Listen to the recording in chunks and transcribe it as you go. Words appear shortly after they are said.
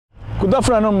Good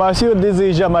afternoon, Matthew. This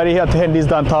is Jean-Marie at Hendy's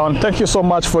Downtown. Thank you so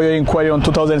much for your inquiry on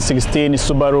 2016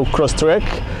 Subaru Crosstrek.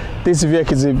 This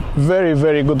vehicle is in very,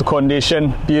 very good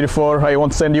condition, beautiful. I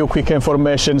want to send you quick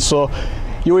information so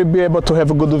you will be able to have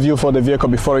a good view for the vehicle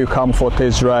before you come for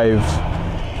test drive.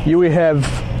 You will have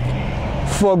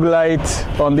fog light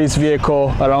on this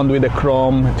vehicle around with the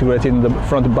chrome integrated in the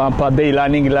front bumper. Day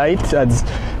landing light as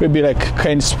will be like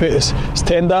kind of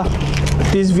standard.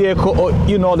 This vehicle,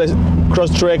 you know, the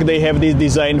Crosstrek, they have this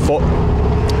design for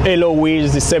alloy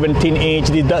wheels, the 17-inch,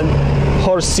 the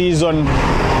whole season,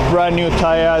 brand new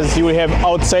tires. You will have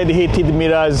outside heated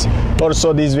mirrors.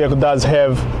 Also, this vehicle does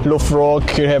have roof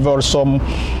rack. You have also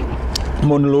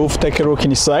moonroof. Take a look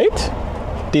inside.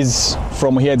 This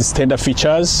from here, the standard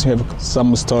features. You have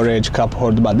some storage, cup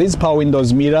holder, but these power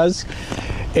windows, mirrors,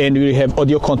 and we have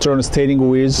audio control on steering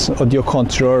wheels, audio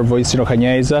control, voice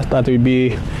recognizer. That will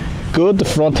be good.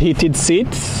 Front heated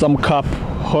seats, some cup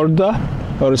holder,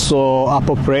 also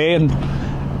Apple Play, and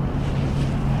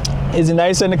it's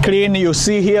nice and clean. You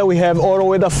see here we have all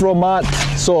weather floor mat,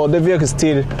 so the vehicle is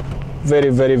still very,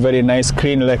 very, very nice,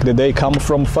 clean like the day come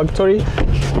from factory.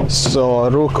 So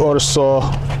look, also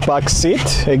back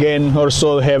seat again,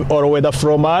 also have all weather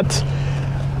floor mat.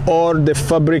 Or the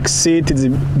fabric seat is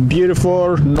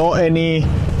beautiful, no any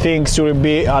things you will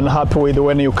be unhappy with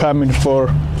when you come in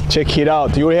for check it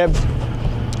out. You have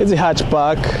it's a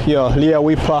hatchback, your rear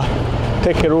wiper.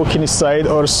 Take a look inside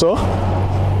also.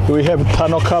 We have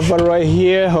tonneau cover right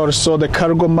here, also the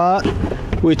cargo mat,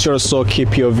 which also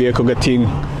keep your vehicle getting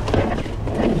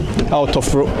out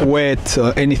of wet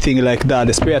or anything like that.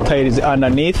 The spare tire is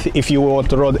underneath. If you want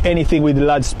to load anything with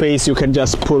large space, you can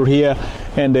just pull here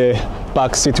and the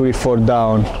back seat will fall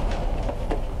down.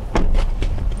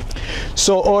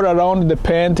 So all around the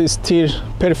paint is still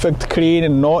perfect clean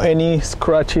and no any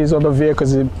scratches on the vehicle.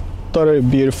 It's a totally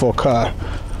beautiful car.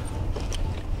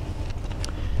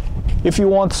 If you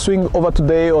want to swing over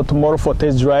today or tomorrow for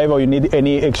test drive, or you need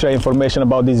any extra information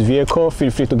about this vehicle,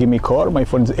 feel free to give me a call. My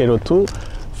phone is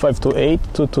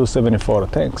 802-528-2274.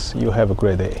 Thanks. You have a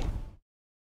great day.